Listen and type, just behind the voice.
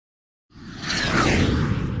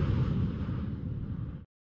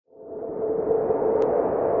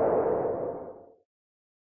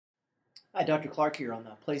Hi, Dr. Clark here on the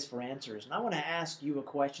Place for Answers, and I want to ask you a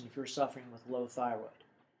question if you're suffering with low thyroid.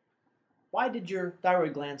 Why did your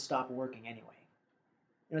thyroid gland stop working anyway?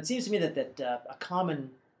 It seems to me that a common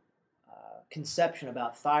conception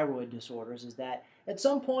about thyroid disorders is that at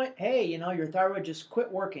some point, hey, your thyroid just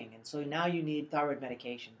quit working, and so now you need thyroid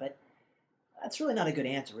medication. But that's really not a good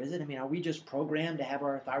answer, is it? I mean, are we just programmed to have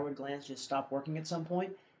our thyroid glands just stop working at some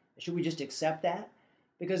point? Should we just accept that?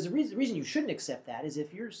 Because the reason you shouldn't accept that is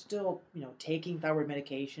if you're still, taking thyroid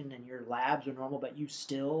medication and your labs are normal, but you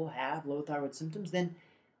still have low thyroid symptoms, then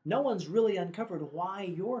no one's really uncovered why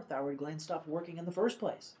your thyroid gland stopped working in the first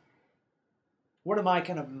place. One of my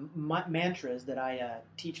kind of mantras that I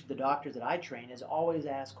teach the doctors that I train is always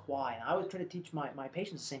ask why. And I always try to teach my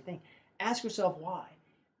patients the same thing. Ask yourself why.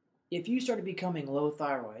 If you started becoming low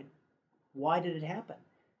thyroid, why did it happen?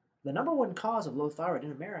 The number one cause of low thyroid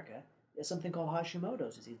in America is something called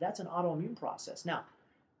Hashimoto's disease. That's an autoimmune process. Now,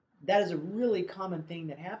 that is a really common thing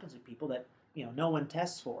that happens with people that no one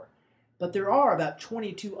tests for. But there are about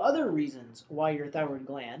 22 other reasons why your thyroid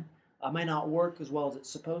gland might not work as well as it's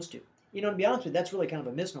supposed to. To be honest with you, that's really kind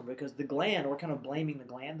of a misnomer because the gland, we're kind of blaming the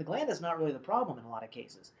gland. The gland is not really the problem in a lot of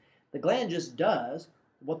cases. The gland just does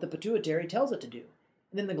what the pituitary tells it to do.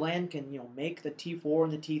 And then the gland can, make the T4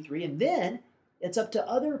 and the T3, and then it's up to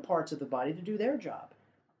other parts of the body to do their job.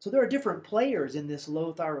 So there are different players in this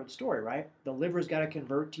low thyroid story, right? The liver's got to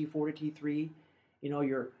convert T4 to T3.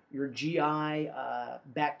 Your GI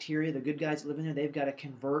bacteria, the good guys that live in there, they've got to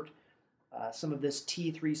convert some of this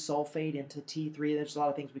T3 sulfate into T3. There's a lot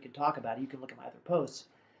of things we could talk about. You can look at my other posts.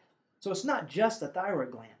 So it's not just the thyroid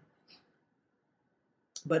gland.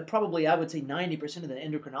 But probably I would say 90% of the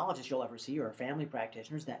endocrinologists you'll ever see are family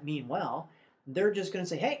practitioners that mean well. They're just going to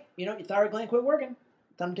say, hey, your thyroid gland quit working.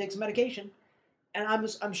 Time to take some medication. And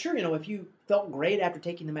I'm sure, if you felt great after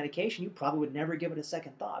taking the medication, you probably would never give it a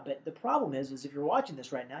second thought. But the problem is if you're watching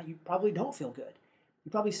this right now, you probably don't feel good.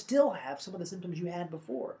 You probably still have some of the symptoms you had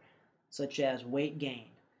before, such as weight gain,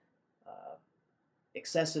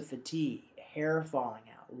 excessive fatigue, hair falling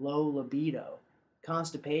out, low libido,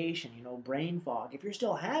 constipation, brain fog. If you're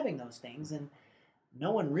still having those things, then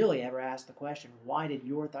no one really ever asked the question, why did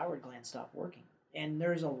your thyroid gland stop working? And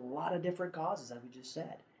there's a lot of different causes, as we just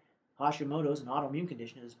said. Hashimoto's, an autoimmune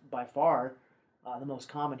condition, is by far the most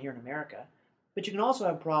common here in America. But you can also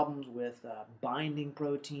have problems with binding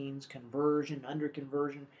proteins, conversion,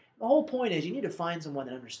 underconversion. The whole point is you need to find someone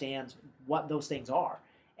that understands what those things are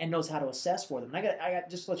and knows how to assess for them. And I got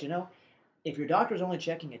just to let you know, if your doctor's only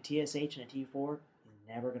checking a TSH and a T4, he's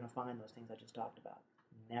never going to find those things I just talked about.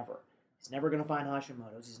 Never. He's never going to find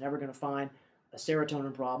Hashimoto's. He's never going to find a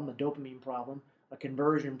serotonin problem, a dopamine problem, a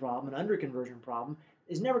conversion problem, an underconversion problem.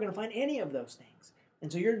 Is never going to find any of those things.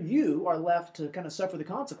 And so you are left to kind of suffer the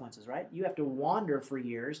consequences, right? You have to wander for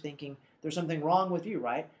years thinking there's something wrong with you,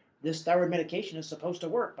 right? This thyroid medication is supposed to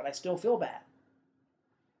work, but I still feel bad.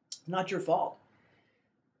 It's not your fault.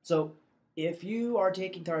 So if you are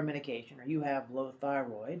taking thyroid medication or you have low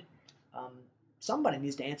thyroid, somebody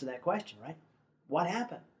needs to answer that question, right? What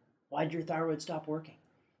happened? Why did your thyroid stop working?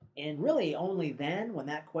 And really only then, when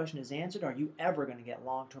that question is answered, are you ever going to get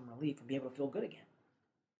long-term relief and be able to feel good again.